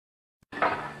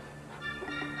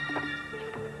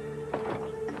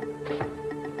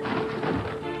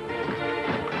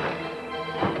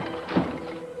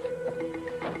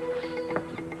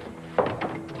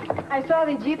I saw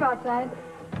the Jeep outside.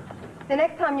 The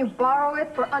next time you borrow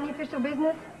it for unofficial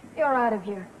business, you're out of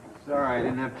here. Sorry, I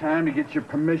didn't have time to get your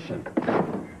permission.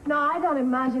 No, I don't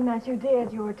imagine that you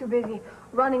did. You were too busy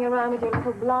running around with your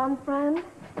little blonde friend.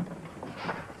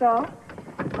 So,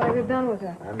 what have you done with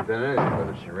her? I haven't done anything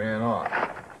with her. She ran off.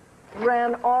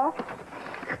 Ran off?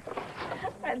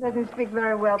 That doesn't speak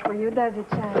very well for you, does it,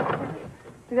 Chance?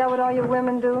 Is that what all you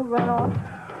women do, run off?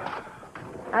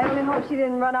 I only hope she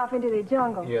didn't run off into the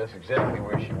jungle. Yes, exactly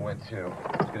where she went to.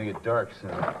 It's going to get dark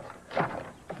soon.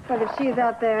 But if she's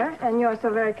out there and you're so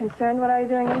very concerned, what are you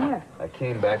doing in here? I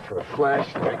came back for a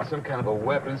flashlight, some kind of a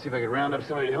weapon, see if I could round up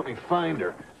somebody to help me find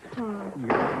her. You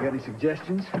got any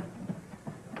suggestions?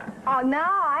 Oh,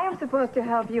 now I am supposed to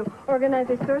help you organize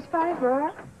a search party for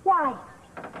her? Why?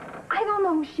 I don't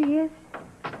know who she is.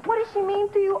 What does she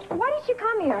mean to you? Why did she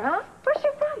come here, huh? Where's she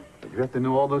from? You have to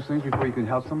know all those things before you can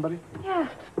help somebody? Yeah.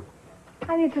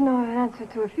 I need to know an answer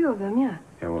to a few of them, yeah.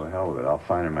 Yeah, well, the hell with it. I'll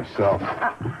find her myself.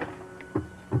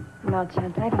 No,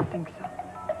 Chance, I don't think so.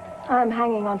 I'm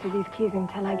hanging on to these keys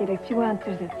until I get a few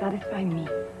answers that satisfy me.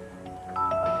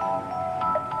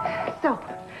 So,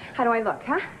 how do I look,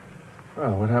 huh?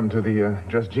 Well, what happened to the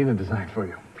dress Gina designed for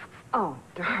you? Oh,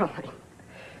 darling.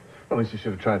 Well, at least you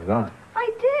should have tried it on.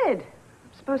 I did.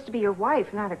 I'm supposed to be your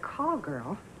wife, not a call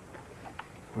girl.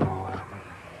 Well,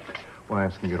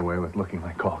 wives can get away with looking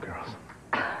like call girls.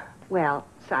 Well,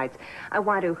 besides, I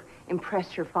want to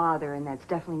impress your father, and that's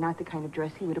definitely not the kind of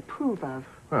dress he would approve of.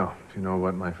 Well, if you know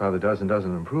what my father does and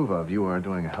doesn't approve of, you are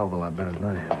doing a hell of a lot better than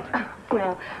I am.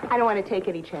 Well, I don't want to take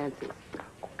any chances.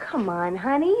 Oh, come on,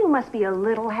 honey. You must be a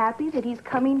little happy that he's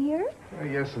coming here.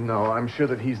 Yes and no. I'm sure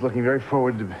that he's looking very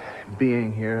forward to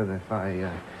being here if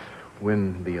I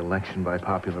win the election by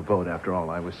popular vote. After all,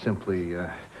 I was simply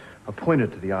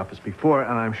appointed to the office before,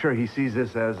 and I'm sure he sees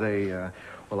this as a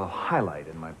highlight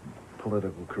in my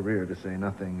political career, to say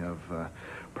nothing of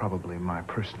probably my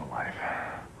personal life.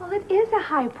 Well, it is a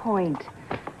high point.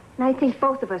 And I think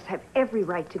both of us have every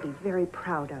right to be very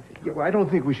proud of you. Yeah, well, I don't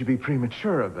think we should be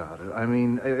premature about it. I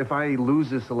mean, if I lose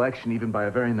this election even by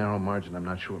a very narrow margin, I'm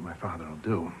not sure what my father will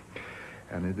do.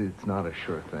 And it's not a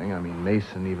sure thing. I mean,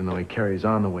 Mason, even though he carries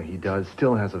on the way he does,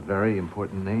 still has a very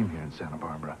important name here in Santa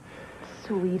Barbara.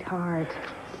 Sweetheart,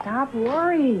 stop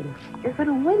worrying. You're going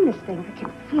to win this thing. I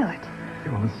can feel it.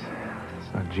 Yeah, well,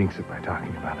 let's not jinx it by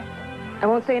talking about it. I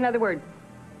won't say another word.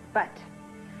 But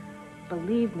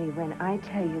believe me when I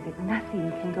tell you that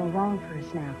nothing can go wrong for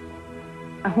us now.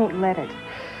 I won't let it.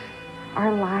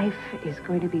 Our life is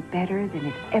going to be better than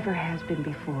it ever has been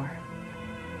before.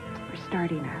 We're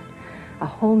starting a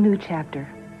whole new chapter.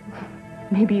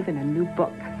 Maybe even a new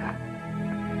book.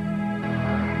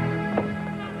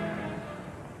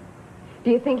 Do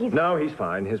you think he's... No, he's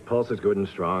fine. His pulse is good and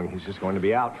strong. He's just going to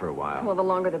be out for a while. Well, the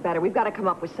longer the better. We've got to come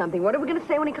up with something. What are we going to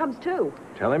say when he comes to?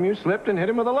 Tell him you slipped and hit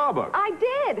him with a law book.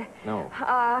 I did. No.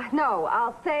 No.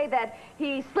 I'll say that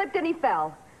he slipped and he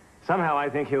fell. Somehow I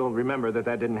think he'll remember that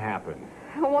didn't happen.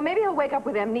 Well, maybe he'll wake up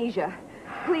with amnesia.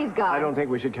 Please, God. I don't think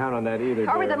we should count on that either,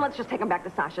 All right, dear. then let's just take him back to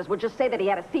Sasha's. We'll just say that he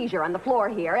had a seizure on the floor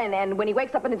here, and when he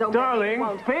wakes up in his own bed, he Darling,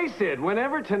 won't... face it.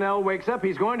 Whenever Tennell wakes up,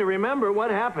 he's going to remember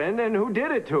what happened and who did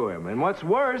it to him. And what's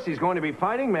worse, he's going to be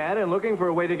fighting mad and looking for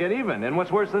a way to get even. And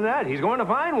what's worse than that, he's going to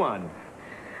find one.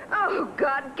 Oh,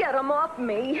 God, get him off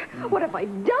me. What have I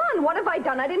done? What have I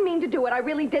done? I didn't mean to do it. I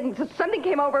really didn't. Something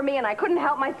came over me, and I couldn't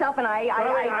help myself, and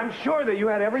I'm sure that you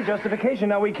had every justification.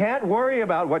 Now, we can't worry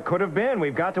about what could have been.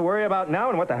 We've got to worry about now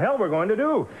and what the hell we're going to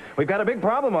do. We've got a big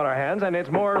problem on our hands, and it's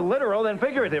more literal than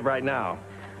figurative right now.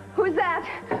 Who's that?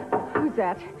 Who's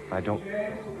that? I don't...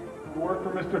 Work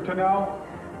for Mr. Tennell?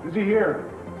 Is he here?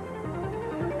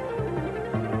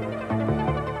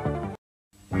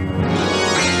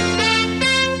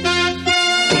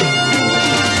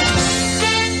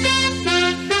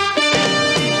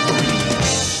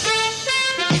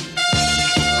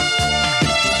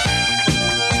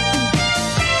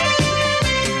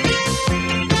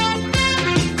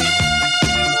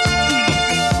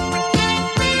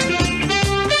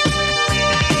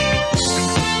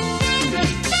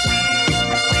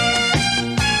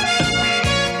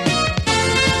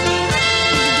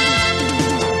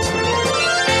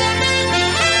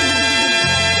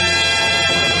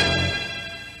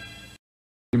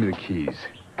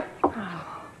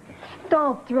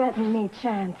 Don't threaten me,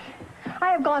 Chance. I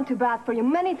have gone to bat for you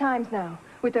many times now.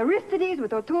 With Aristides,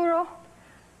 with Arturo.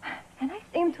 And I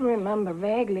seem to remember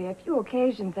vaguely a few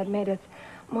occasions that made us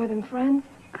more than friends.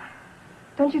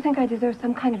 Don't you think I deserve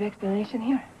some kind of explanation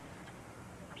here?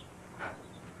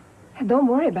 Don't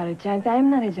worry about it, Chance. I am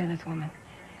not a jealous woman.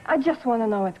 I just want to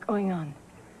know what's going on.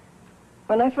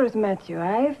 When I first met you,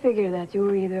 I figured that you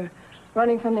were either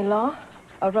Running from the law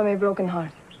or from a broken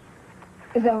heart?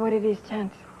 Is that what it is,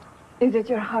 Chance? Is it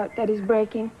your heart that is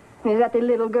breaking? And is that the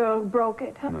little girl who broke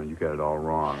it, huh? No, you got it all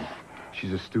wrong.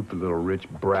 She's a stupid little rich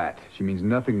brat. She means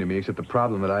nothing to me except the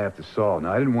problem that I have to solve.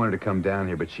 Now, I didn't want her to come down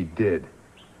here, but she did.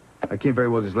 I can't very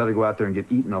well just let her go out there and get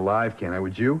eaten alive, can I?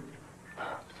 Would you?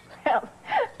 Well,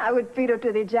 I would feed her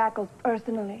to the jackals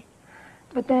personally.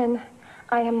 But then,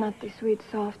 I am not the sweet,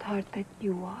 soft heart that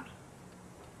you are.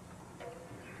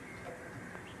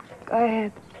 Go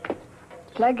ahead.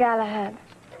 Play Galahad.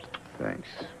 Thanks.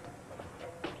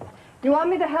 You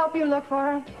want me to help you look for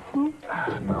her? Hmm?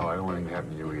 No, I don't want anything to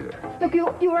happen to you either. Look,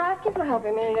 you were asking for help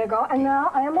a minute ago, and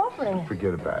now I am offering it.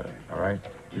 Forget about it, all right?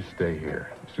 Just stay here.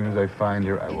 As soon as I find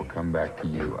her, I will come back to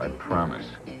you. I promise.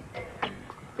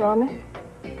 Promise?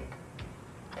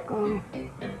 Go.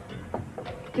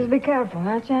 Just be careful,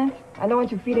 huh, Chance? I don't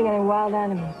want you feeding any wild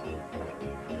animals.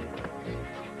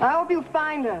 I hope you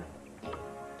find her.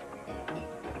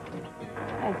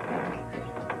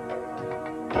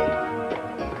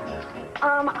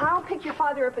 I'll pick your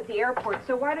father up at the airport,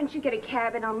 so why don't you get a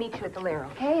cab and I'll meet you at the lair,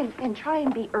 okay? And try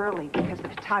and be early, because the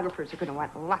photographers are going to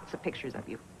want lots of pictures of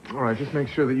you. All right, just make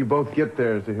sure that you both get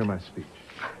there to hear my speech.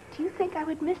 Do you think I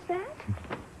would miss that?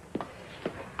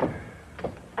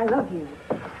 I love you.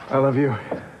 I love you.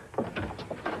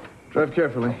 Drive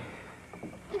carefully.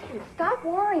 Listen, stop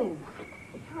worrying.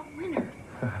 You're a winner.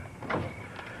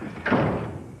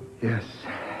 Yes.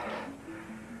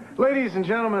 Ladies and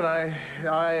gentlemen,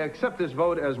 I accept this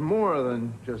vote as more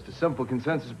than just a simple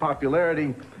consensus of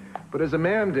popularity, but as a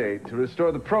mandate to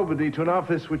restore the probity to an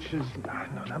office which is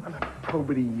not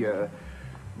probity,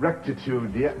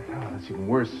 rectitude. Yeah, no, that's even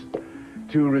worse.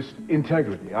 To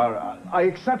integrity. I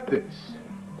accept this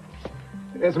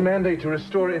as a mandate to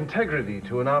restore integrity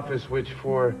to an office which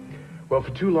for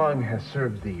too long has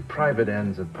served the private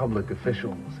ends of public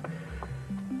officials.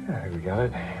 Yeah, I think we got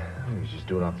it. You just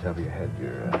do it off the top of your head.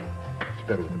 It's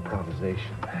better with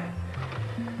improvisation.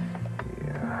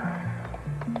 Yeah.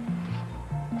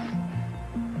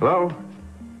 Hello?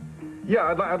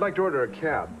 Yeah, I'd like to order a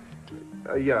cab.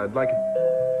 Yeah, I'd like it.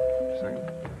 Just a second.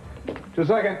 Just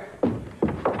a second.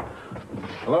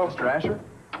 Hello? Mr. Asher?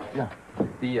 Yeah.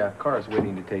 The car is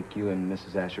waiting to take you and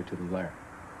Mrs. Asher to the lair.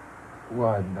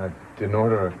 Well, I didn't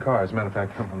order a car. As a matter of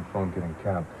fact, I'm on the phone getting a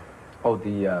cab. Oh,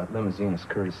 the limousine is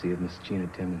courtesy of Miss Gina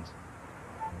Timmons.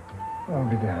 I'll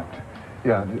be damned.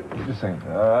 Yeah, just a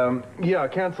second. Yeah,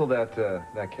 cancel that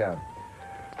cab.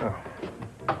 Oh.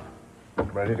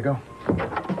 Ready to go?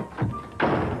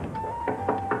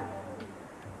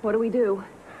 What do we do?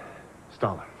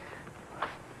 Stalin.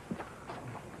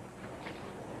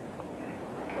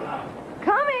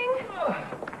 Coming!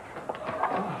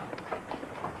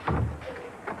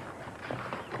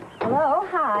 Hello,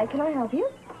 hi, can I help you?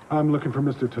 I'm looking for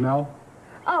Mr. Tennell.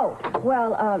 Oh,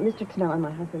 well, Mr. Tennell and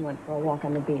my husband went for a walk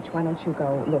on the beach. Why don't you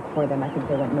go look for them? I think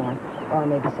they went north, or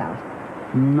maybe south.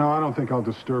 No, I don't think I'll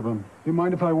disturb him. Do you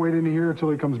mind if I wait in here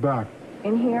till he comes back?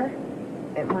 In here?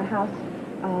 At my house?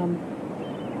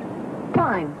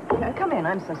 Fine. Come in.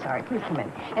 I'm so sorry. Please come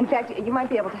in. In fact, you might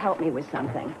be able to help me with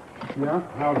something. Yeah?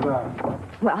 How's that?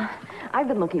 Well, I've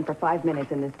been looking for 5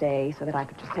 minutes in this day so that I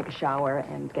could just take a shower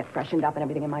and get freshened up and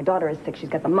everything. And my daughter is sick. She's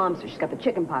got the mumps or she's got the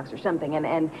chicken pox or something.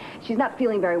 And she's not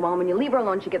feeling very well. And when you leave her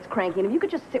alone, she gets cranky. And if you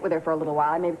could just sit with her for a little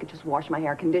while, I maybe could just wash my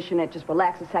hair, condition it, just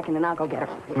relax a second, and I'll go get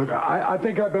her. Look, I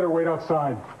think I better wait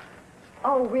outside.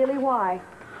 Oh, really? Why?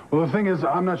 Well, the thing is,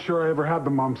 I'm not sure I ever had the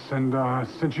mumps. And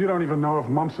since you don't even know if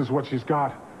mumps is what she's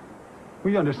got,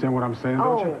 well, you understand what I'm saying,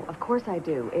 don't you? Oh, of course I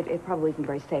do. It probably isn't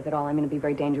very safe at all. I mean, it'd be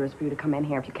very dangerous for you to come in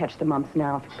here if you catch the mumps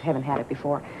now, if you haven't had it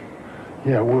before.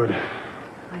 Yeah, it would.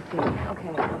 I see.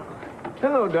 Okay.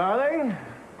 Hello, darling.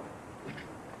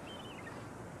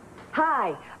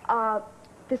 Hi.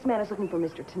 This man is looking for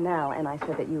Mr. Tennell, and I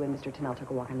said that you and Mr. Tennell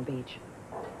took a walk on the beach.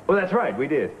 Well, that's right, we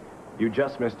did. You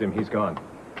just missed him. He's gone.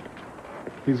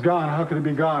 He's gone. How could he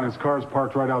be gone? His car's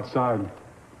parked right outside.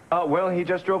 Well, he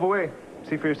just drove away.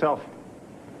 See for yourself.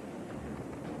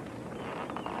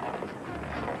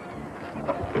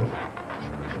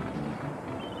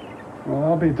 Well,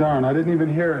 I'll be darned. I didn't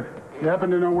even hear it. You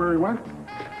happen to know where he went?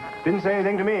 Didn't say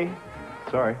anything to me.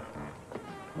 Sorry.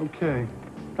 Okay.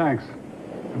 Thanks.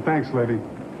 And thanks, lady.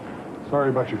 Sorry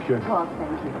about your kid. Oh,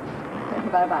 thank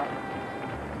you. Bye-bye.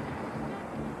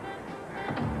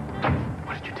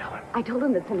 What did you tell him? I told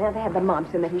him that Samantha had the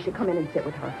mumps and that he should come in and sit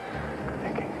with her.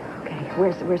 Thinking. Okay,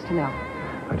 where's Tennell?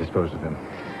 I disposed of him.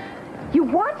 You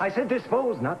what? I said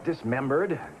disposed, not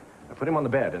dismembered. I put him on the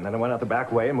bed, and then I went out the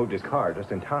back way and moved his car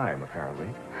just in time, apparently.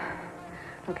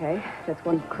 Okay, that's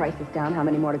one crisis down. How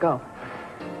many more to go?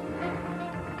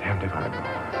 Damned if I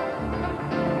know.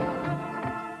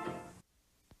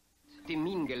 dem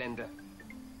Minengelände?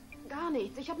 Gar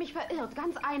nichts. Ich habe mich verirrt.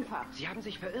 Ganz einfach. Sie haben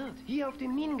sich verirrt. Hier auf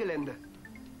dem Minengelände.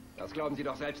 Das glauben Sie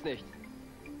doch selbst nicht.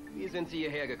 Wie sind Sie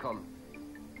hierher gekommen?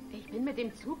 Ich bin mit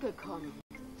dem Zug gekommen.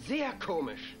 Sehr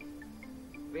komisch.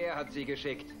 Wer hat Sie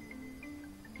geschickt?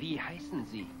 Wie heißen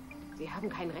Sie? Sie haben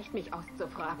kein Recht, mich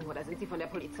auszufragen. Oder sind Sie von der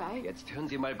Polizei? Jetzt hören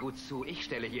Sie mal gut zu. Ich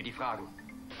stelle hier die Fragen.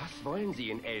 Was wollen Sie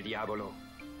in El Diabolo?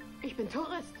 Ich bin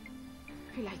Tourist.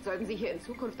 Vielleicht sollten Sie hier in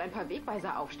Zukunft ein paar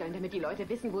Wegweiser aufstellen, damit die Leute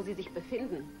wissen, wo sie sich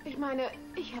befinden. Ich meine,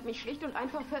 ich habe mich schlicht und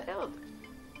einfach verirrt.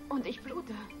 Und ich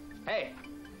blute. Hey!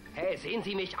 Hey, sehen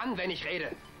Sie mich an, wenn ich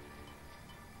rede!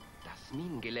 Das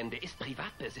Minengelände ist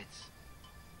Privatbesitz.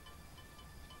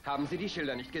 Haben Sie die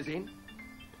Schilder nicht gesehen?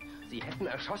 Sie hätten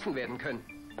erschossen werden können.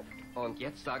 Und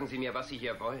jetzt sagen Sie mir, was Sie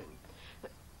hier wollen.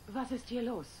 Was ist hier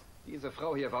los? Diese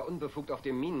Frau hier war unbefugt auf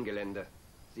dem Minengelände.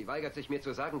 Sie weigert sich mir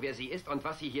zu sagen, wer sie ist und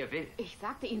was sie hier will. Ich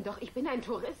sagte Ihnen doch, ich bin ein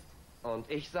Tourist. Und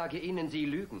ich sage Ihnen, Sie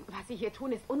lügen. Was Sie hier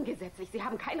tun, ist ungesetzlich. Sie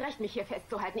haben kein Recht, mich hier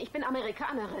festzuhalten. Ich bin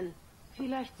Amerikanerin.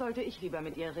 Vielleicht sollte ich lieber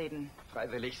mit ihr reden.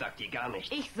 Freiwillig sagt die gar nichts.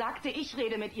 Ich sagte, ich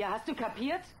rede mit ihr. Hast du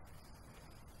kapiert?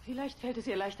 Vielleicht fällt es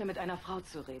ihr leichter, mit einer Frau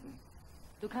zu reden.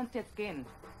 Du kannst jetzt gehen.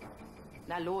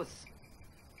 Na los.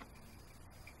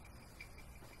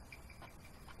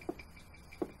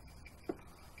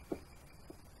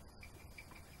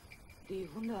 Die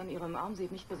Wunde an ihrem Arm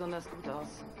sieht nicht besonders gut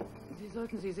aus. Sie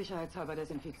sollten sie sicherheitshalber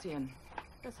desinfizieren.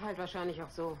 Das heilt wahrscheinlich auch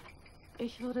so.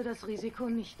 Ich würde das Risiko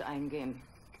nicht eingehen.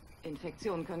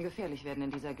 Infektionen können gefährlich werden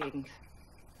in dieser Gegend.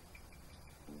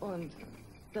 Und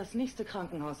das nächste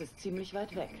Krankenhaus ist ziemlich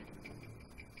weit weg.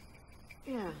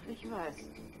 Ja, ich weiß.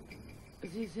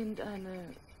 Sie sind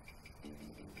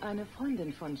eine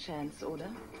Freundin von Chance, oder?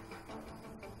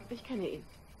 Ich kenne ihn.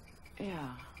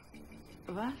 Ja.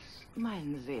 Was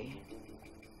meinen Sie?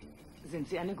 Sind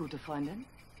Sie eine gute Freundin?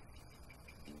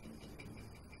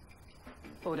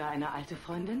 Oder eine alte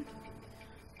Freundin?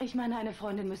 Ich meine, eine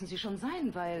Freundin müssen Sie schon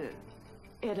sein, weil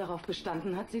er darauf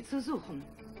bestanden hat, Sie zu suchen.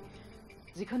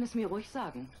 Sie können es mir ruhig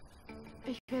sagen.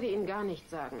 Ich werde Ihnen gar nichts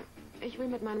sagen. Ich will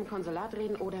mit meinem Konsulat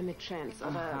reden oder mit Chance,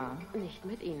 aber nicht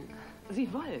mit Ihnen.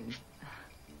 Sie wollen?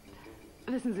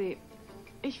 Wissen Sie,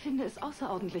 ich finde es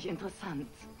außerordentlich interessant,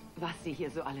 was Sie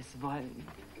hier so alles wollen.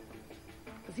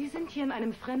 Sie sind hier in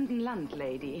einem fremden Land,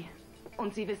 Lady.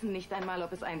 Und Sie wissen nicht einmal,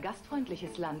 ob es ein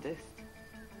gastfreundliches Land ist.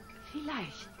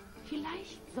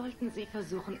 Vielleicht sollten Sie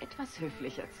versuchen, etwas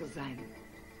höflicher zu sein.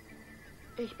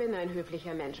 Ich bin ein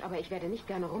höflicher Mensch, aber ich werde nicht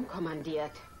gerne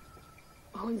rumkommandiert.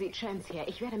 Holen Sie Chance her,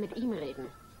 ich werde mit ihm reden.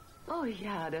 Oh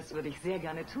ja, das würde ich sehr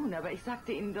gerne tun, aber ich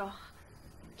sagte Ihnen doch,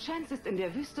 Chance ist in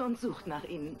der Wüste und sucht nach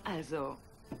Ihnen. Also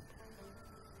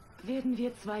werden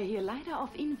wir zwei hier leider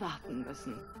auf ihn warten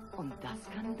müssen. Und das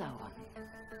kann dauern.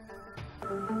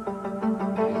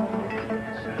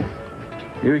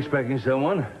 You expecting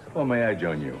someone? Or may I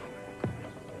join you?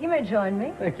 You may join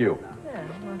me. Thank you. Yeah,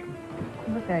 welcome.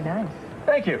 You look very nice.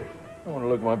 Thank you. I want to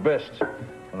look my best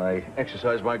when I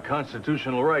exercise my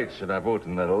constitutional rights and I vote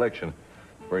in that election.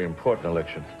 Very important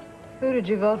election. Who did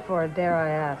you vote for, dare I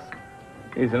ask?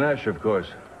 Ethan Asher, of course.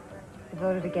 You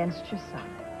voted against your son.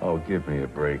 Oh, give me a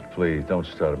break, please. Don't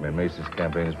start at me. Mason's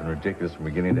campaign has been ridiculous from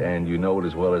beginning to end. You know it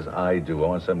as well as I do. I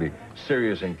want somebody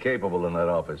serious and capable in that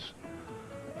office.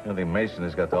 The only thing Mason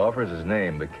has got to offer is his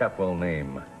name, the Capwell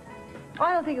name.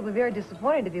 I don't think it would be very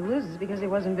disappointing if he loses because he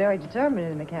wasn't very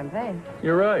determined in the campaign.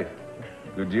 You're right.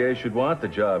 Good GA should want the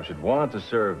job, should want to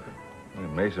serve.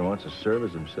 And Mason wants to serve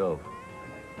as himself.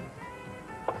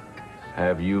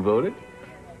 Have you voted?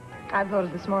 I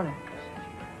voted this morning.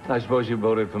 I suppose you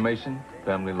voted for Mason?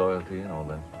 Family loyalty and all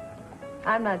that.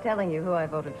 I'm not telling you who I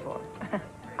voted for.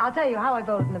 I'll tell you how I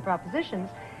voted in the propositions,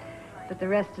 but the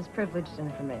rest is privileged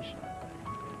information.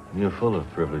 You're full of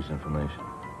privileged information.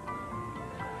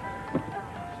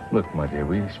 Look, my dear,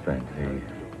 we spent a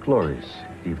glorious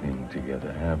evening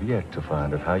together. I have yet to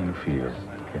find out how you feel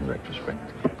in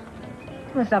retrospect.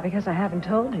 Well, it's not because I haven't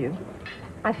told you.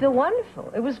 I feel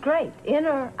wonderful. It was great, in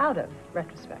or out of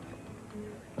retrospect.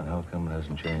 But how come it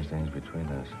hasn't changed things between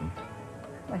us,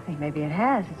 I think maybe it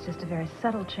has. It's just a very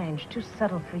subtle change. Too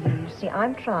subtle for you. You see,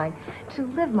 I'm trying to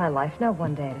live my life, not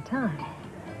one day at a time.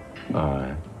 All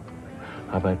right.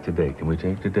 How about today? Can we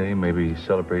take today, maybe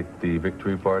celebrate the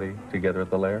victory party together at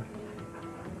the lair?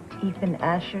 Ethan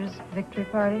Asher's victory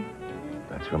party?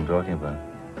 That's what I'm talking about.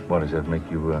 What, does that make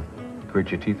you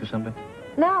grit your teeth or something?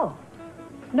 No.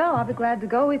 No, I'll be glad to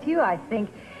go with you. I think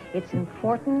it's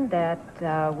important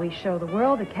that we show the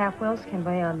world that Capwells can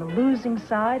be on the losing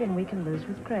side and we can lose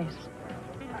with grace.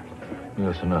 You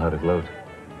also know how to gloat.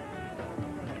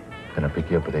 Can I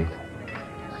pick you up at 8?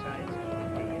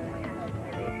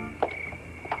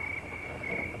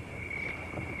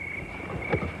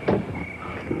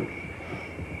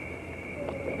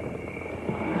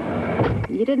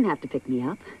 You didn't have to pick me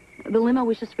up. The limo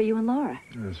was just for you and Laura.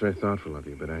 That's very thoughtful of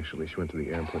you, but actually she went to the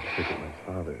airport to pick up my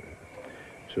father.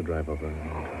 She'll drive over in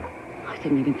her own car. I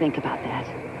didn't even think about that.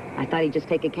 I thought he'd just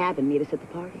take a cab and meet us at the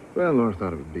party. Well, Laura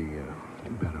thought it would be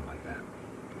better like that.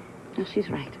 No, she's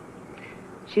right.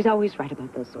 She's always right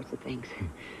about those sorts of things.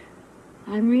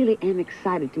 I really am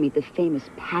excited to meet the famous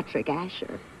Patrick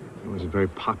Asher. He was a very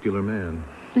popular man.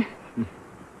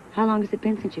 How long has it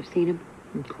been since you've seen him?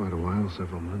 Quite a while,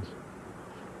 several months.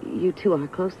 You two are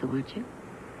close, though, aren't you?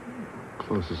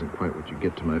 Close isn't quite what you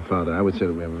get to my father. I would say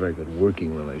that we have a very good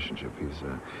working relationship. He's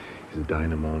a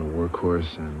dynamo and a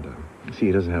workhorse, and see,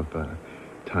 he doesn't have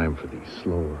time for these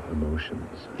slower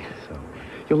emotions. So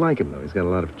you'll like him, though. He's got a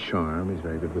lot of charm. He's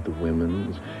very good with the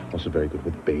women. He's also very good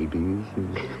with babies.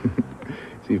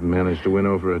 He's even managed to win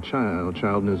over a child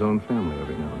in his own family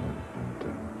every now and then.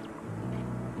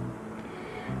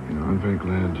 But, you know, I'm very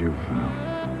glad you've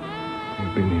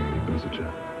been here. You've been such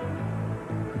a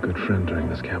good friend during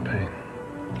this campaign.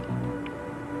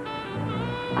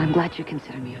 I'm glad you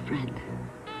consider me a friend.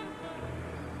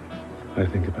 I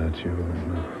think about you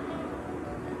in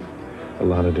a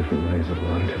lot of different ways at a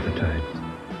lot of different times.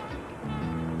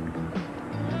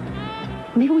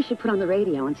 Maybe we should put on the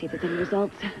radio and see if there's any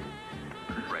results.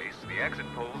 Race, the exit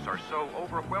polls are so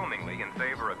overwhelmingly in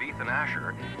favor of Ethan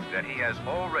Asher that he has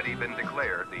already been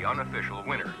declared the unofficial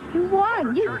winner. You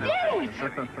won! You did it!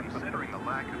 Considering the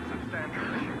lack of substantial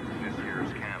issues in this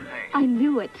year's campaign. I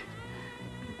knew it.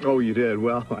 Oh, you did?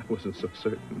 Well, I wasn't so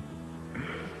certain.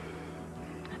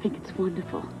 I think it's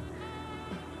wonderful.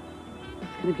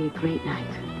 It's going to be a great night.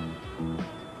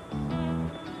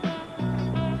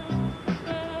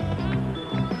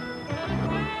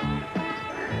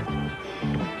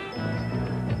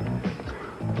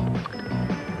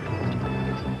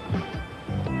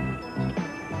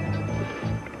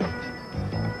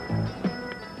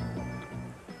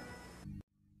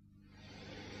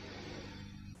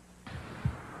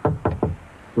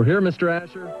 We're here, Mr.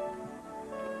 Asher.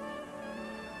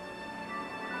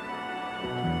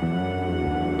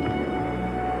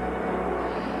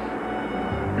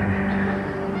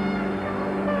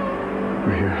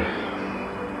 We're here.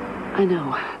 I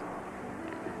know.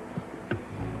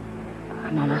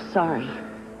 I'm almost sorry.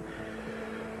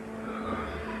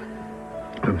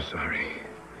 I'm sorry.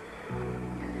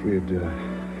 If we had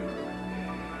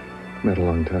met a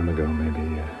long time ago,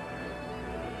 maybe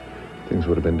things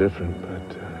would have been different,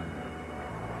 but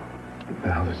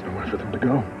now there's nowhere for them to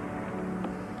go.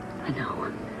 I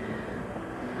know.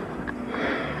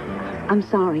 I'm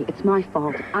sorry. It's my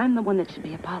fault. I'm the one that should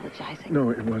be apologizing. No,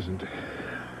 it wasn't.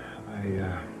 I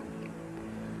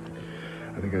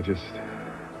think I just...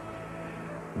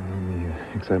 In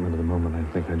the excitement of the moment, I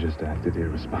think I just acted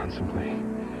irresponsibly.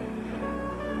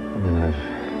 I mean,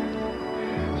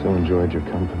 I've so enjoyed your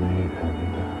company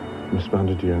and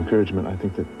responded to your encouragement. I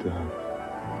think that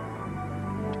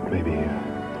maybe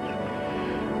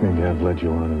I've led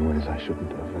you on in ways I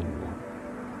shouldn't have. And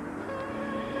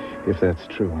if that's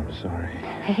true, I'm sorry.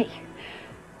 Hey,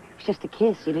 it was just a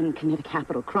kiss. You didn't commit a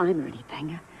capital crime or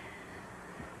anything.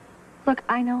 Look,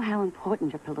 I know how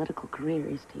important your political career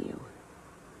is to you.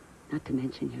 Not to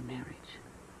mention your marriage.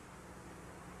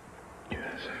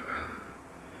 Yes, well,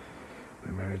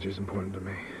 my marriage is important to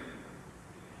me.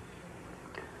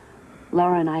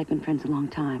 Laura and I have been friends a long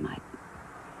time. I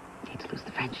hate to lose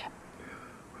the friendship.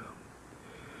 Well,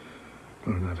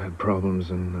 Laura and I've had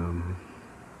problems, and,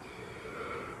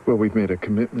 well, we've made a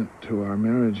commitment to our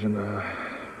marriage, and,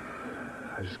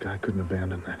 I couldn't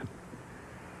abandon that.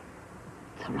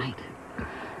 It's all right.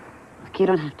 Look, you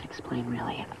don't have to explain,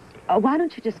 really. Why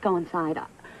don't you just go inside?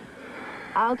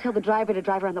 I'll tell the driver to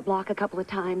drive around the block a couple of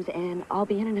times, and I'll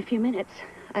be in a few minutes.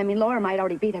 I mean, Laura might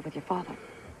already be there with your father.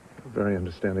 A very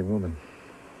understanding woman.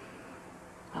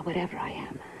 Well, whatever I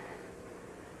am,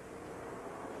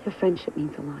 your friendship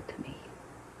means a lot to me.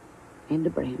 And to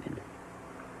Brandon.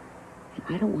 And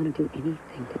I don't want to do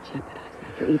anything to jeopardize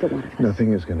that for either one of us.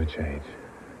 Nothing is going to change.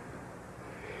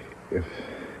 If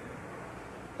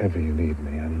ever you need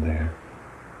me, I'm there.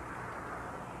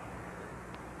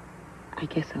 I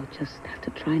guess I'll just have to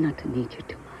try not to need you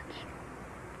too much.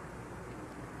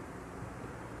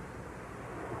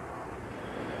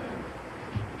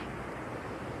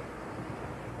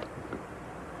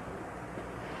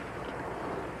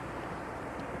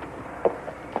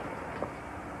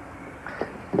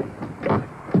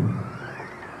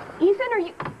 Ethan, are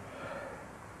you...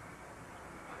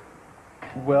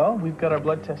 Well, we've got our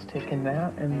blood test taken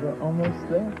now, and we're almost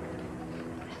there.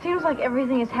 Seems like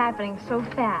everything is happening so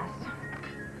fast.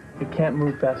 It can't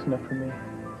move fast enough for me.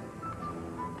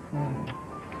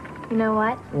 You know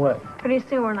what? What? Pretty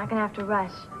soon we're not going to have to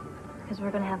rush. Because we're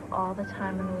going to have all the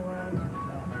time in the world.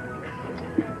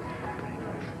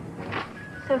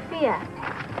 Sophia.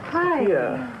 Hi.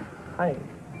 Yeah. Hi.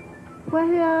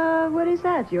 What is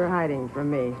that you're hiding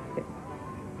from me?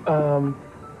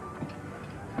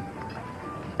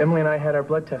 Emily and I had our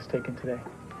blood test taken today.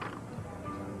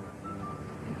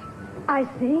 I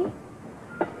see.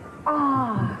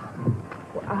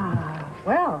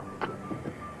 Well.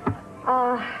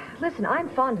 Listen, I'm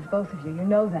fond of both of you. You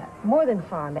know that. More than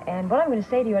fond. And what I'm going to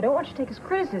say to you, I don't want you to take as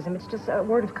criticism. It's just a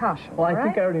word of caution. Well, I all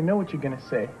think right? I already know what you're going to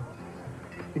say.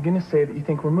 You're going to say that you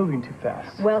think we're moving too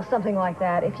fast. Well, something like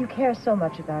that. If you care so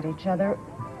much about each other,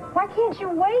 why can't you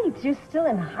wait? You're still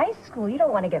in high school. You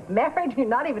don't want to get married. You're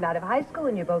not even out of high school,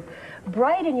 and you're both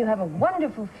bright, and you have a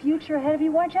wonderful future ahead of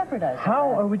you. Why jeopardize How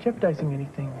that? are we jeopardizing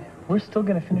anything? We're still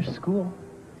going to finish school.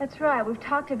 That's right. We've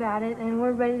talked about it, and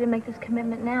we're ready to make this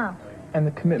commitment now. And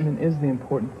the commitment is the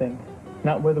important thing.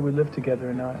 Not whether we live together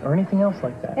or not, or anything else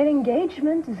like that. An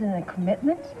engagement isn't a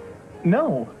commitment?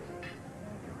 No.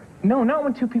 No, not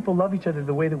when two people love each other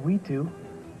the way that we do.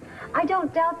 I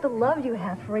don't doubt the love you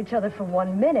have for each other for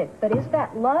 1 minute, but is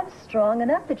that love strong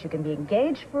enough that you can be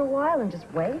engaged for a while and just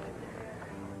wait?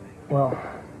 Well,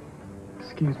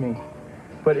 excuse me,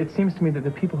 but it seems to me that the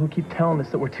people who keep telling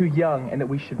us that we're too young and that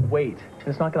we should wait, and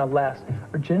it's not going to last,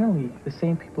 are generally the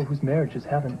same people whose marriages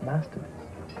haven't lasted.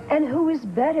 And who is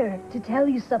better to tell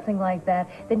you something like that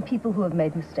than people who have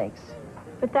made mistakes?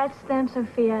 But that's them,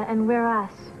 Sophia, and we're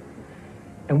us.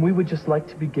 And we would just like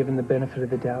to be given the benefit of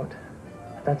the doubt.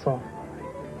 That's all.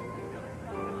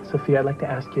 Sophia, I'd like to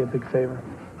ask you a big favor.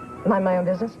 Mind my own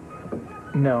business?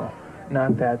 No,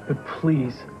 not that, but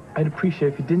please, I'd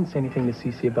appreciate if you didn't say anything to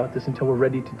Cece about this until we're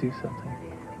ready to do something.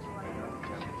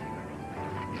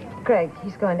 Greg,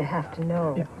 he's going to have to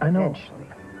know. Yeah, I know. Eventually.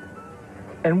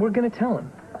 And we're going to tell him.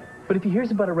 But if he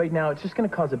hears about it right now, it's just going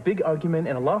to cause a big argument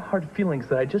and a lot of hard feelings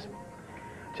that I just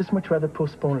much rather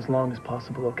postpone as long as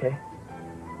possible, okay?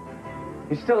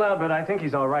 He's still out, but I think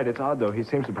he's all right. It's odd, though. He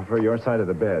seems to prefer your side of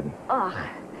the bed. Oh,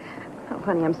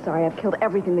 honey, I'm sorry. I've killed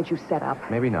everything that you set up.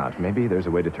 Maybe not. Maybe there's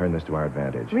a way to turn this to our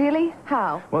advantage. Really?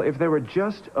 How? Well, if there were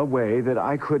just a way that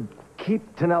I could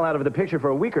keep Tennell out of the picture for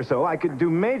a week or so, I could do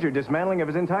major dismantling of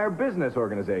his entire business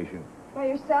organization. By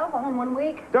yourself, all in 1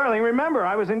 week? Darling, remember,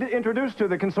 I was introduced to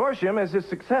the consortium as his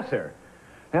successor.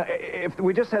 Now, if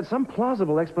we just had some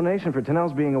plausible explanation for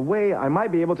Tennell's being away, I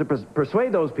might be able to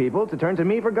persuade those people to turn to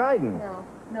me for guidance.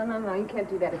 No, you can't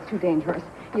do that. It's too dangerous.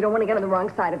 You don't want to get on the wrong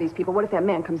side of these people. What if that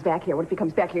man comes back here? What if he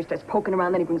comes back here, starts poking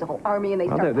around, then he brings a whole army and they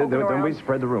start poking around? Then we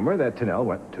spread the rumor that Tennell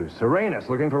went to Serenus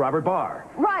looking for Robert Barr.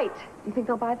 Right. You think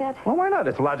they'll buy that? Well, why not?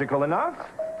 It's logical enough.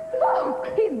 Oh,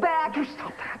 he's back. You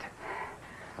stop that.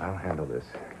 I'll handle this.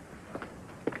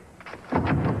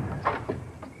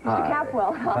 Mr.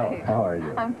 Capwell, hi. How are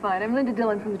you? I'm fine. I'm Linda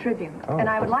Dillon from the Tribune. Oh. And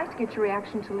I would like to get your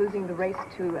reaction to losing the race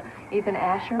to Ethan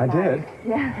Asher. I did?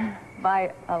 Yeah,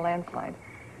 by a landslide.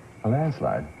 A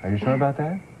landslide. Are you sure about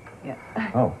that? Yeah.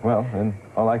 Oh, well, then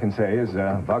all I can say is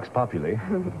Vox Populi.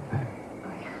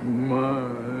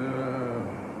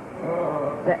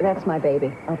 That's my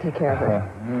baby. I'll take care of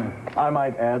her. I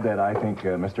might add that I think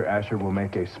Mr. Asher will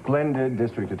make a splendid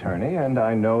district attorney, and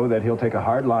I know that he'll take a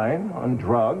hard line on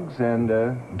drugs and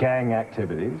gang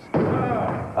activities.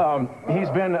 He's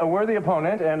been a worthy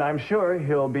opponent, and I'm sure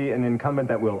he'll be an incumbent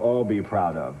that we'll all be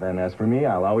proud of. And as for me,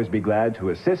 I'll always be glad to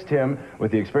assist him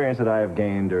with the experience that I have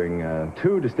gained during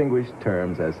 2 distinguished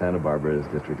terms as Santa Barbara's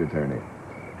district attorney.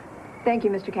 Thank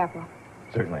you, Mr. Capwell.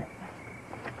 Certainly.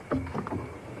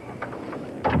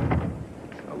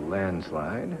 A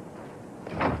landslide.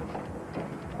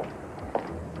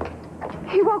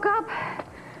 He woke up.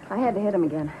 I had to hit him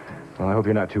again. Well, I hope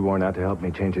you're not too worn out to help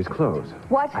me change his clothes.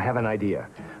 What? I have an idea.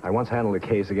 I once handled a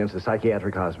case against a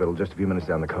psychiatric hospital just a few minutes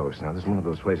down the coast. Now, this is one of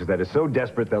those places that is so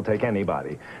desperate they'll take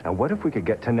anybody. Now, what if we could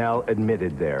get Tennell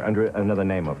admitted there, under another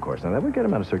name, of course? Now, that would get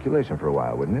him out of circulation for a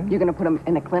while, wouldn't it? You're going to put him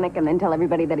in a clinic and then tell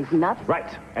everybody that he's nuts?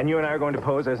 Right. And you and I are going to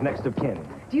pose as next of kin.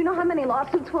 Do you know how many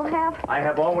lawsuits we'll have? I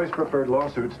have always preferred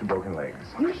lawsuits to broken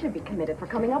legs. You should be committed for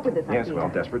coming up with this idea. Yes, well,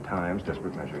 desperate times,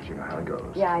 desperate measures. You know how it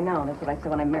goes. Yeah, I know. That's what I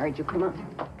said when I married you. Come on.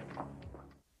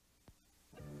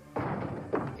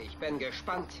 Ich bin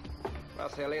gespannt,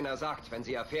 was Helena sagt, wenn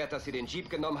sie erfährt, dass Sie den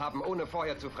Jeep genommen haben, ohne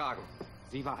vorher zu fragen.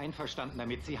 Sie war einverstanden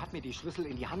damit. Sie hat mir die Schlüssel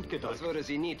in die Hand gedrückt. Das würde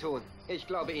sie nie tun. Ich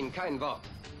glaube Ihnen kein Wort.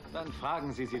 Dann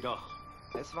fragen Sie sie doch.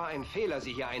 Es war ein Fehler,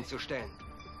 Sie hier einzustellen.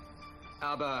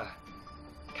 Aber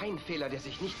kein Fehler, der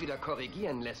sich nicht wieder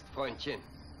korrigieren lässt, Freundchen.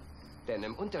 Denn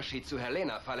im Unterschied zu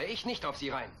Helena falle ich nicht auf Sie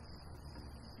rein.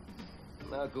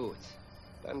 Na gut.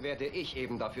 Dann werde ich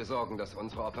eben dafür sorgen, dass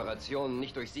unsere Operationen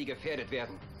nicht durch Sie gefährdet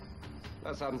werden.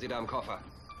 Was haben Sie da im Koffer?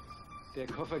 Der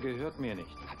Koffer gehört mir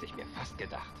nicht. Hatte ich mir fast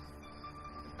gedacht.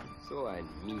 So ein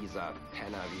mieser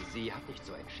Penner wie Sie hat nicht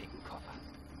so einen schicken Koffer.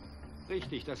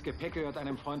 Richtig, das Gepäck gehört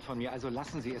einem Freund von mir, also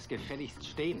lassen Sie es gefälligst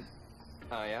stehen.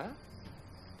 Ah ja?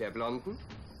 Der Blonden?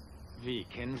 Wie,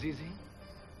 kennen Sie sie?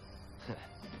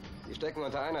 Sie stecken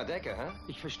unter einer Decke, hä?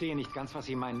 Ich verstehe nicht ganz, was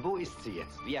Sie meinen. Wo ist sie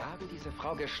jetzt? Wir haben diese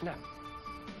Frau geschnappt.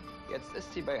 Jetzt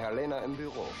ist sie bei Helena im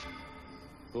Büro.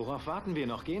 Worauf warten wir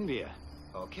noch? Gehen wir.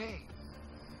 Okay.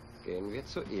 Gehen wir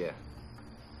zu ihr.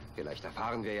 Vielleicht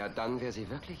erfahren wir ja dann, wer sie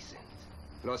wirklich sind.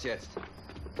 Los jetzt.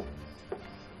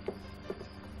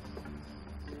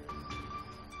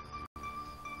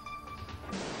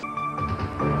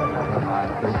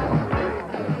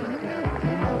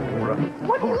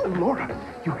 What is Laura?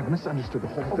 You have misunderstood the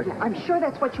whole thing. I'm sure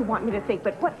that's what you want me to think,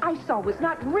 but what I saw was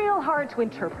not real hard to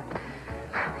interpret.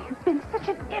 You've been such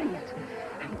an idiot.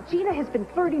 Gina has been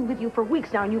flirting with you for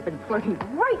weeks now, and you've been flirting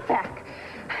right back.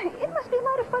 It must be a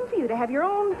lot of fun for you to have your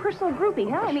own personal groupie,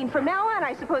 huh? I mean, from now on,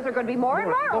 I suppose there are going to be more and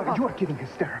more. Laura, you are getting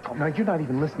hysterical. Now, you're not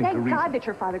even listening to Thank reason. God that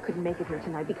your father couldn't make it here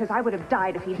tonight, because I would have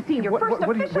died if he'd seen your first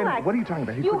official act. What are you talking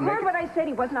about? You heard what I said.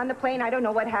 He wasn't on the plane. I don't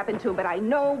know what happened to him, but I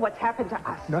know what's happened to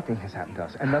us. Nothing has happened to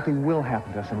us, and nothing will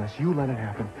happen to us unless you let it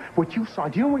happen. What you saw,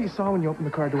 do you know what you saw when you opened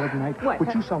the car door tonight?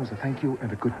 What you saw was a thank you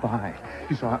and a goodbye.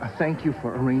 You saw a thank you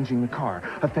for arranging the car,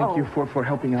 a thank you for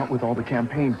helping out with all the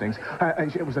campaign things.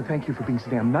 It was a thank you for being so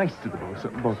damn nice to the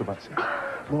both of us.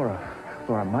 Laura,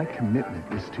 my commitment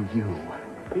is to you.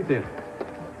 Ethan,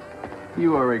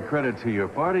 you are a credit to your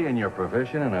party and your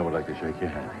profession, and I would like to shake your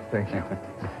hand. Thank you.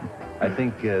 I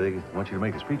think they want you to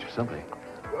make a speech or something.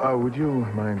 Would you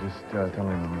mind just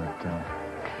telling them that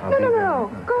I'll be there?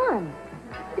 No. Go on.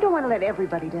 You don't want to let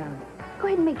everybody down. Go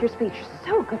ahead and make your speech. You're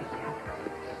so good at that.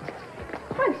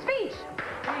 Come on, speech.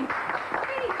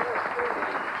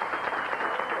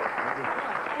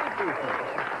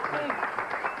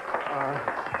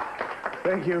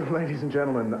 Thank you, ladies and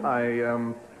gentlemen. I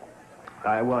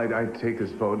take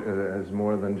this vote as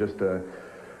more than just a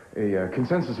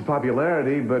consensus of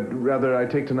popularity, but rather I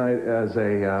take tonight as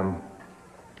a,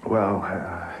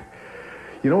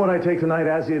 you know what I take tonight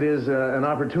as? It is an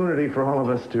opportunity for all of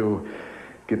us to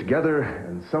get together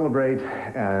and celebrate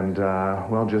and,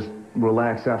 just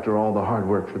relax after all the hard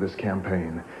work for this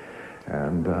campaign.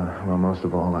 And, most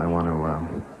of all, I want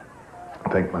to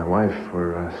thank my wife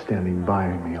for standing by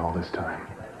me all this time.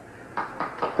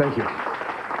 Thank you.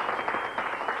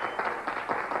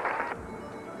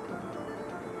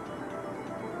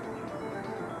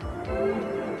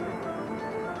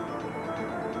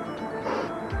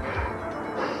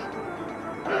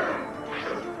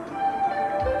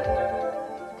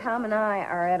 Tom and I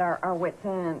are at our wits'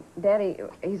 end. Daddy,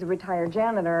 he's a retired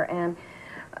janitor, and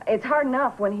it's hard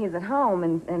enough when he's at home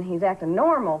and he's acting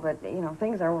normal, but, you know,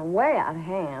 things are way out of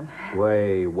hand.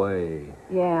 Way.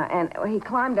 Yeah, and he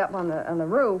climbed up on the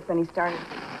roof, and he started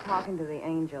talking to the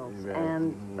angels. Right.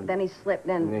 And then he slipped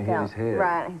and hit fell. his head.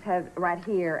 Right, his head right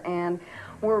here, and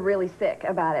we're really sick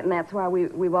about it, and that's why we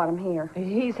brought him here.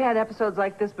 He's had episodes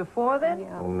like this before, then?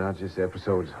 Yeah. Oh, not just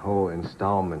episodes, whole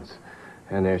installments.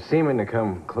 And they're seeming to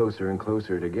come closer and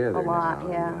closer together. A lot,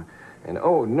 now. yeah. And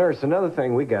oh, nurse, another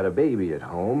thing, we got a baby at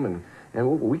home,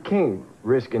 and we can't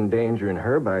risk endangering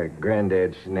her by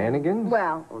granddad's shenanigans.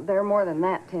 Well, they're more than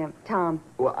that, Tom.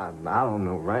 Well, I don't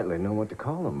know what to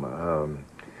call them.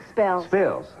 Spells.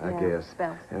 Spells, I Yeah, guess.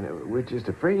 spells. And we're just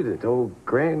afraid that old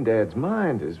granddad's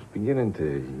mind is beginning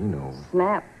to,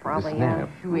 Snap, probably, snap.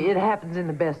 It happens in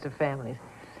the best of families.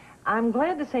 I'm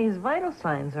glad to say his vital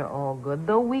signs are all good,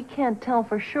 though we can't tell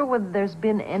for sure whether there's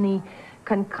been any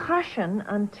concussion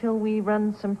until we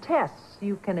run some tests.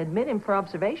 You can admit him for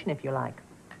observation if you like.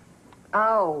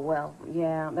 Oh, well,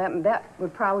 yeah, that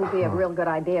would probably be a real good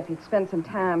idea. If you'd spend some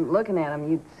time looking at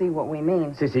him, you'd see what we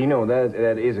mean. Sissy,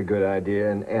 that is a good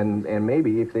idea, and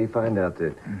maybe if they find out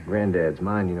that Granddad's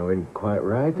mind, isn't quite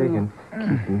right, they can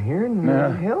keep him here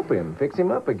and help him, fix him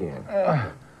up again.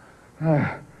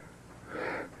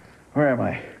 Where am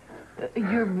I?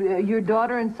 Your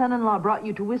daughter and son-in-law brought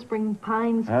you to Whispering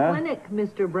Pines Clinic,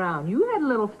 Mr. Brown. You had a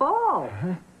little fall.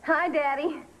 Hi,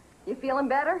 Daddy. You feeling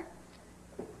better?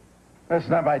 That's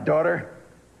not my daughter.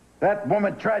 That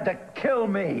woman tried to kill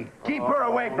me. Keep her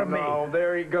away from me. Oh,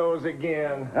 there he goes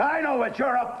again. I know what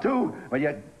you're up to.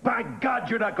 Well, by God,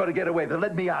 you're not going to get away. Then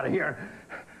let me out of here.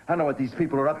 I know what these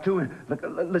people are up to. Look,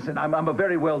 listen, I'm a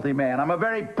very wealthy man. I'm a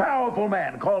very powerful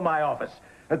man. Call my office.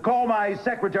 Call my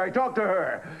secretary. Talk to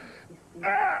her.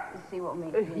 You see what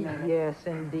we mean? Yes,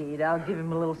 indeed. I'll give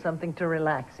him a little something to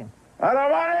relax him. I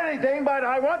don't want anything, but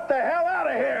I want the hell out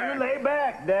of here. You lay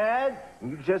back, Dad.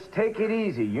 You just take it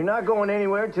easy. You're not going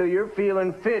anywhere till you're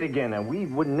feeling fit again, and we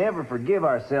would never forgive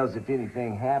ourselves if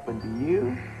anything happened to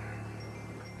you.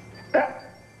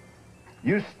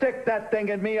 You stick that thing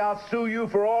in me, I'll sue you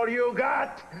for all you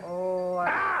got. Oh,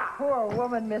 poor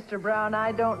woman, Mr. Brown.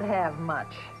 I don't have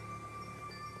much.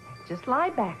 Just lie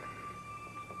back.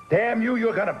 Damn you,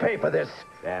 you're gonna pay for this.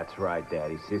 That's right,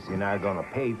 Daddy. Sissy and I are gonna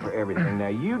pay for everything. Now,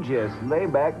 you just lay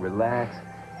back, relax,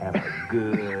 have a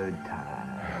good time.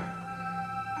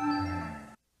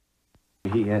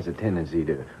 He has a tendency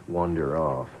to wander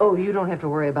off. Oh, you don't have to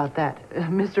worry about that.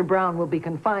 Mr. Brown will be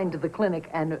confined to the clinic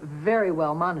and very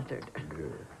well monitored.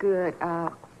 Good.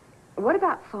 What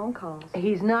about phone calls?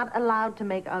 He's not allowed to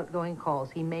make outgoing calls.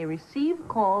 He may receive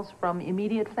calls from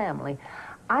immediate family.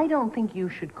 I don't think you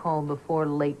should call before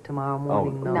late tomorrow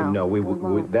morning, though. No, we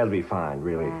that'll be fine,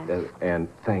 really. And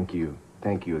thank you.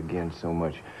 Thank you again so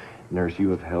much. Nurse, you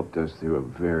have helped us through a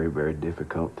very, very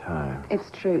difficult time. It's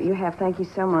true. You have. Thank you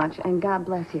so much. And God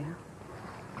bless you.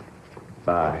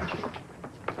 Bye.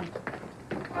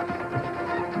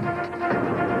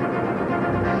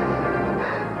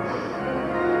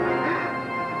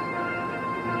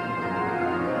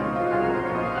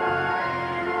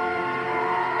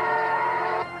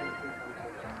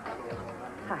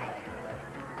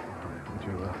 Would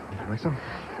you like some?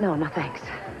 No, thanks.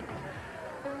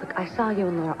 Look, I saw you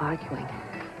and Laura arguing.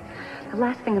 The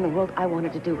last thing in the world I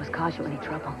wanted to do was cause you any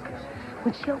trouble.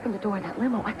 When she opened the door in that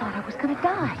limo, I thought I was going to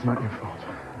die. It's not your fault.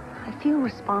 I feel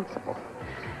responsible.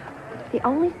 The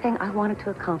only thing I wanted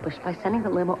to accomplish by sending the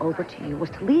limo over to you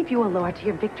was to leave you and Laura to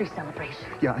your victory celebration.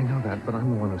 Yeah, I know that, but I'm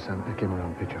the one who came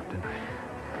around to pick you up, didn't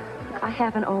I? Look, I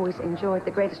haven't always enjoyed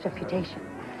the greatest reputation.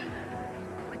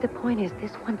 But the point is,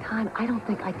 this one time, I don't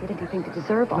think I did anything to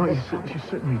deserve all No, this. you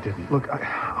certainly didn't. Look,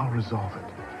 I'll resolve it.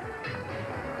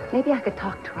 Maybe I could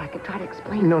talk to her. I could try to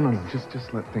explain. No.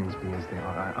 Just let things be as they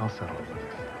are. I'll settle it.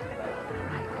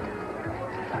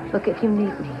 Right. Look, if you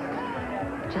need me,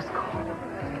 just call.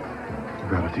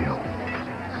 Got a deal.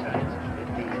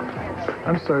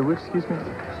 I'm sorry, will you excuse me?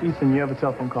 Ethan, you have a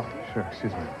telephone call. Sure,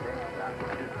 excuse me.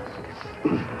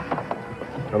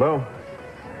 Hello?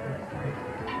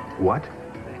 What?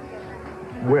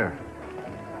 Where?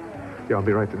 Yeah, I'll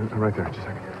be right there. Just a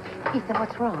second. Ethan,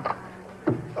 what's wrong?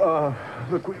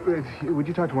 Look, would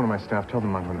you talk to one of my staff? Tell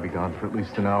them I'm going to be gone for at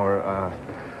least an hour.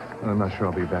 I'm not sure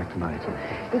I'll be back tonight.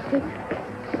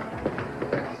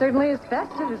 Certainly is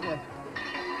festive, isn't it?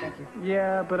 Thank you.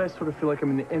 Yeah, but I sort of feel like I'm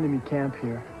in the enemy camp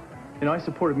here. You know, I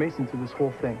supported Mason through this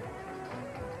whole thing.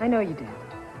 I know you did.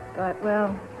 But,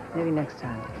 well, maybe next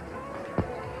time.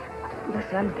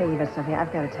 Listen, I'm thinking about something.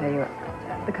 I've got to tell you.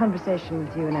 The conversation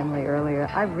with you and Emily earlier,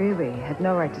 I really had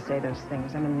no right to say those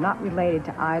things. I mean, I'm not related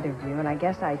to either of you, and I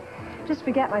guess I just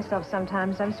forget myself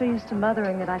sometimes. I'm so used to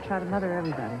mothering that I try to mother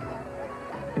everybody.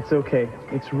 It's okay.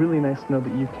 It's really nice to know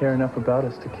that you care enough about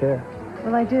us to care.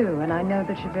 Well, I do, and I know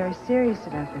that you're very serious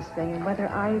about this thing, and whether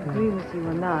I agree with you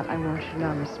or not, I want you to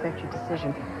know I respect your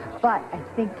decision. But I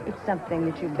think it's something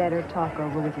that you better talk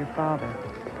over with your father.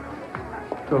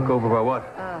 Talk over about what?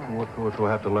 What do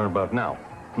I have to learn about now?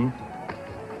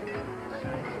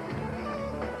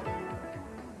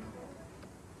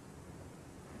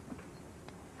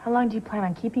 How long do you plan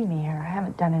on keeping me here? I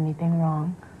haven't done anything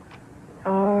wrong.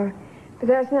 But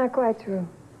that's not quite true.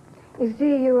 You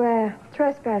see, you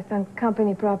trespassed on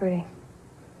company property.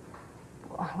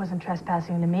 Well, it wasn't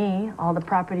trespassing to me. All the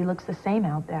property looks the same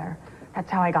out there.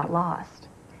 That's how I got lost.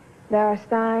 There are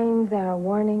signs, there are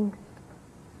warnings.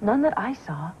 None that I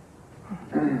saw.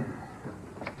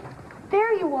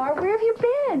 There you are. Where have you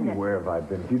been? Where have I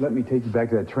been? If you let me take you back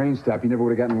to that train stop, you never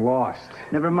would have gotten lost.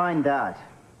 Never mind that.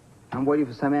 I'm waiting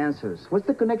for some answers. What's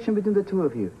the connection between the two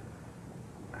of you?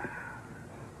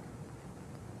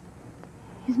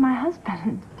 He's my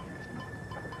husband.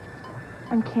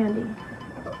 I'm Candy.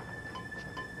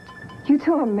 You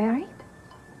two are married?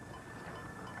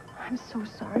 I'm so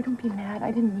sorry. Don't be mad.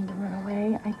 I didn't mean to run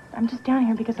away. I'm just down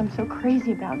here because I'm so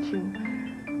crazy about you.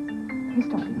 Please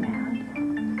don't be mad.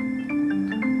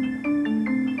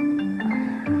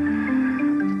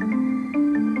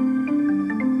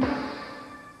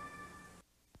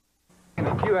 In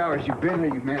the few hours you've been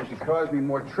here, you've managed to cause me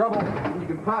more trouble than you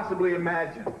can possibly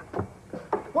imagine.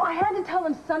 Well, I had to tell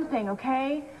them something,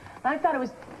 okay? And I thought it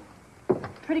was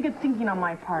pretty good thinking on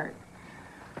my part.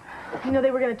 You know,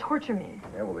 they were going to torture me.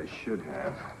 Yeah, well, they should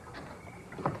have.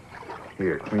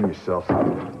 Here, clean yourself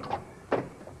up.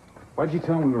 Why'd you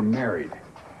tell them we were married?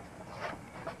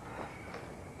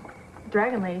 The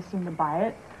Dragon Lady seemed to buy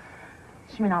it.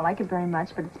 She may not like it very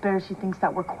much, but it's better she thinks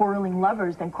that we're quarreling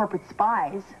lovers than corporate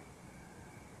spies.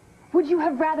 Would you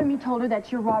have rather me told her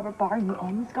that you're Robert Barr and you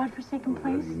own this godforsaken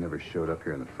place? You never showed up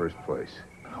here in the first place.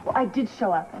 Well, I did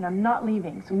show up, and I'm not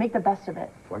leaving, so make the best of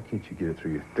it. Why can't you get it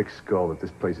through your thick skull that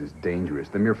this place is dangerous?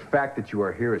 The mere fact that you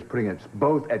are here is putting us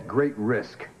both at great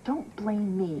risk. Don't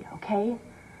blame me, okay?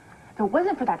 If it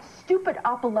wasn't for that stupid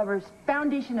opera lovers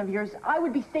foundation of yours, I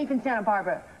would be safe in Santa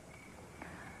Barbara.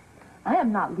 I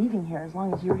am not leaving here as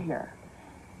long as you're here.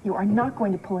 You are not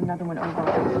going to pull another one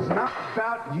over. It's not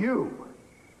about you.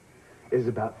 It's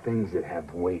about things that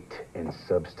have weight and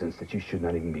substance that you should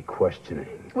not even be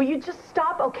questioning. Will you just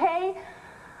stop, okay?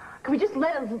 Can we just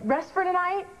let it rest for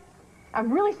tonight?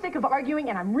 I'm really sick of arguing,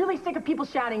 and I'm really sick of people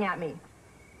shouting at me.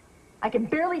 I can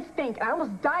barely think, and I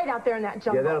almost died out there in that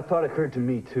jungle. Yeah, that thought occurred to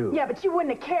me, too. Yeah, but you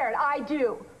wouldn't have cared. I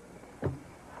do.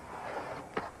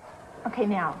 Okay,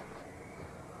 now,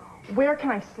 where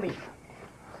can I sleep?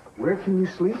 Where can you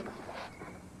sleep?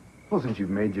 Well, since you've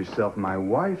made yourself my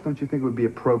wife, don't you think it would be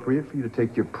appropriate for you to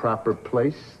take your proper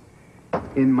place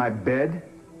in my bed,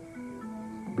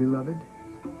 beloved?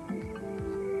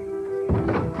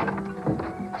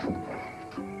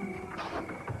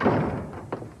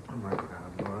 Oh, my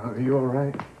God, Laura, are you all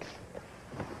right?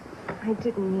 I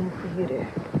didn't mean for you to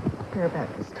hear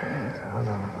about this tonight. Oh,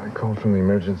 no, I called from the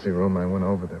emergency room. I went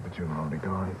over there, but you were already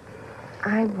gone.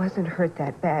 I wasn't hurt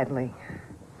that badly.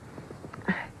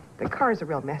 The car's a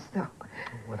real mess, though.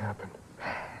 What happened?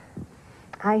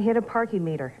 I hit a parking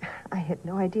meter. I had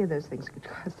no idea those things could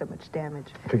cause so much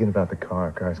damage. Forget about the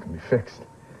car. Cars can be fixed.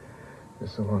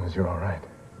 Just so long as you're all right.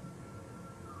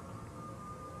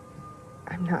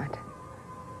 I'm not.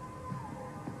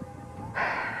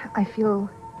 I feel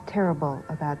terrible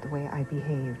about the way I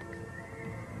behaved.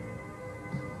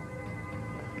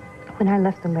 When I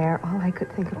left the lair, all I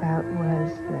could think about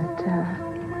was that,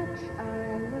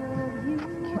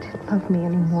 you didn't love me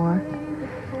anymore.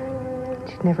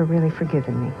 You'd never really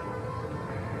forgiven me.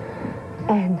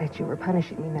 And that you were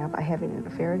punishing me now by having an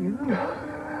affair of your own.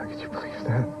 How could you believe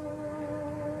that?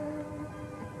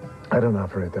 I don't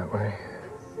operate that way.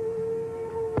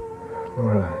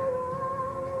 Laura,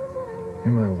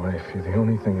 you're my wife. You're the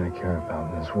only thing I care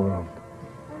about in this world.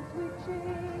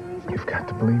 You've got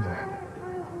to believe that.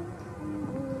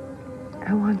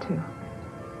 I want to.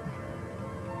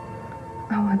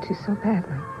 I want to so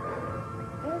badly.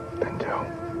 Then do.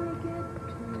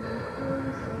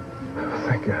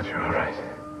 Thank God you're all right.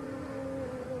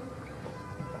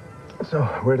 So,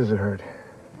 where does it hurt?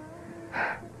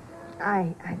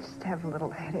 I just have a little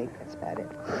headache. That's about it.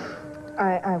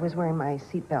 I was wearing my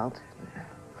seatbelt.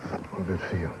 Well, good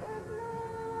for you.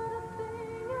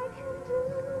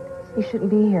 You shouldn't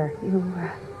be here. You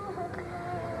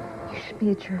should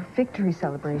be at your victory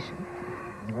celebration.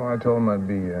 Well, I told him I'd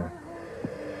be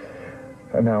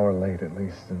an hour late at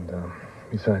least, and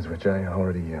besides which, I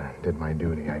already did my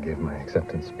duty. I gave my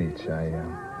acceptance speech.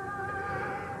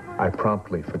 I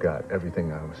promptly forgot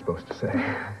everything I was supposed to say.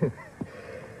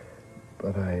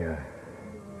 But I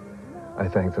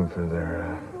thank them for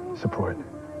their support.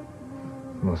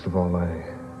 Most of all, I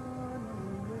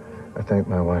thank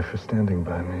my wife for standing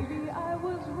by me.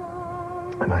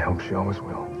 And I hope she always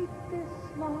will.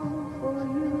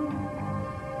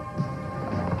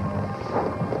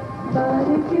 But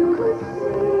if you could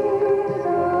see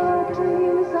the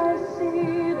dreams I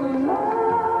see, the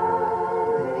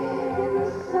love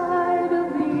inside of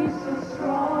me so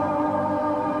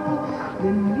strong,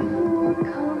 then you would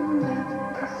come back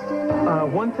to stay.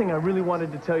 One thing I really wanted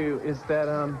to tell you is that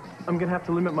I'm going to have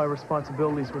to limit my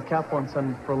responsibilities with Capel and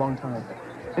Son for a long time.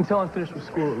 Until I'm finished with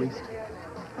school, at least.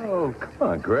 Oh, come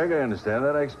on, Greg. I understand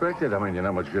that. I expect it. I mean, you're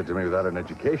not much good to me without an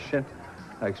education.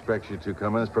 I expect you to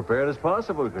come in as prepared as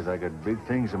possible because I got big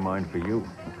things in mind for you.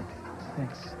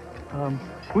 Thanks.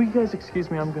 Will you guys excuse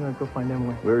me? I'm going to go find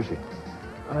Emily. Where is she?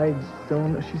 I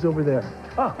don't know. She's over there.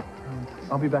 Oh,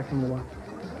 I'll be back in a while.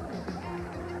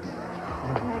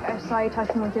 I saw you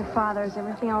talking with your father. Is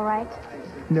everything all right?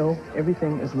 No,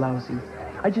 everything is lousy.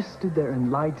 I just stood there and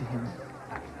lied to him.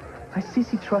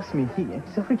 Cece trusts me.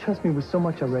 He's already trusted me with so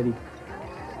much already.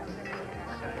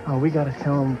 Oh, we gotta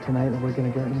tell him tonight that we're gonna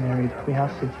get married. We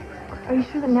have to. Are you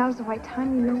sure that now's the right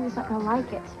time? You know he's not gonna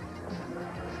like it.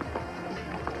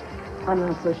 I'm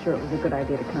not so sure it was a good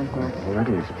idea to come here. I've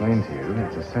already explained to you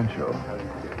it's essential.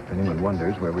 If anyone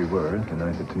wonders where we were the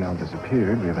night that Tanel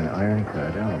disappeared, we have an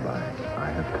ironclad alibi. I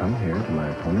have come here to my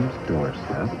opponent's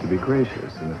doorstep to be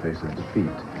gracious in the face of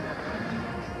defeat.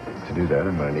 To do that,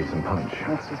 I'm going to need some punch.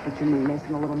 That's just what you need,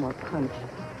 Mason, a little more punch.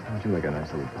 How'd you like a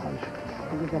nice little punch?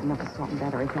 Well, you got enough assault and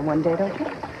battery for one day, don't you?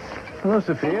 Hello,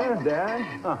 Sophia. Dad.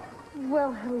 Oh,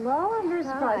 Well, hello. I'm very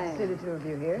surprised Hi. to see the two of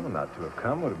you here. Well, not to have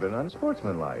come would have been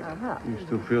unsportsmanlike. You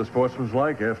still feel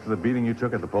sportsmanlike after the beating you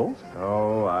took at the polls?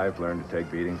 Oh, I've learned to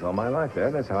take beatings all my life,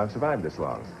 Dad. That's how I've survived this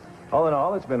long. All in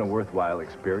all, it's been a worthwhile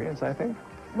experience, I think.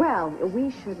 Well, we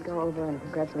should go over and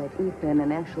congratulate Ethan,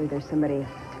 and actually there's somebody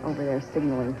over there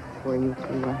signaling for you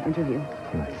to interview.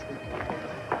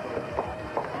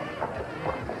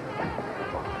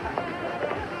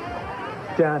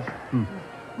 Dad,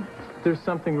 there's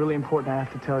something really important I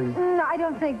have to tell you. No, I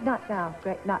don't think, not now.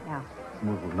 Great, not now.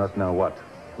 Well, not now what?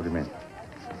 What do you mean?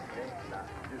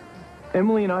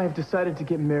 Emily and I have decided to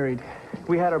get married.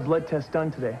 We had our blood test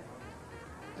done today.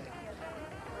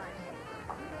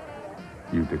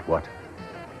 You did what?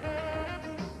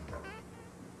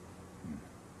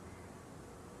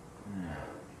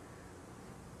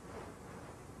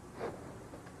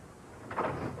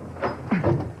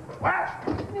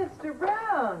 Mr.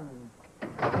 Brown,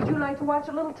 would you like to watch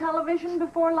a little television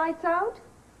before lights out?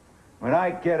 When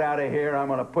I get out of here, I'm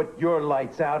going to put your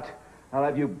lights out. I'll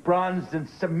have you bronzed and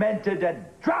cemented and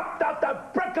dropped off the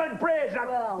Brooklyn Bridge.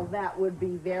 Well, that would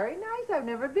be very nice. I've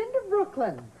never been to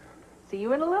Brooklyn. See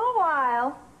you in a little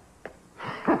while.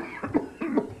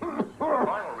 The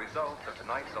final results of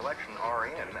tonight's election are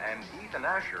in, and Ethan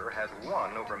Asher has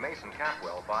won over Mason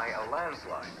Capwell by a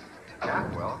landslide.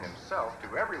 Capwell himself,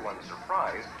 to everyone's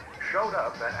surprise, showed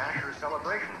up at Asher's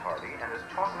celebration party and is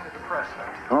talking to the press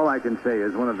now. All I can say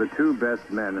is one of the two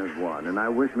best men has won, and I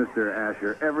wish Mr.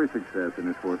 Asher every success in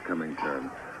his forthcoming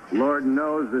term. Lord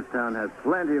knows this town has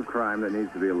plenty of crime that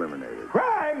needs to be eliminated.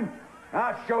 Crime?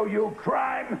 I'll show you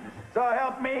crime. So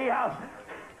help me,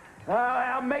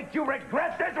 I'll make you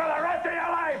regret this for the rest of your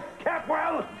life,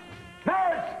 Capwell.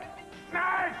 Nurse!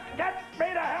 Nurse! Get me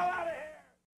the hell out of here!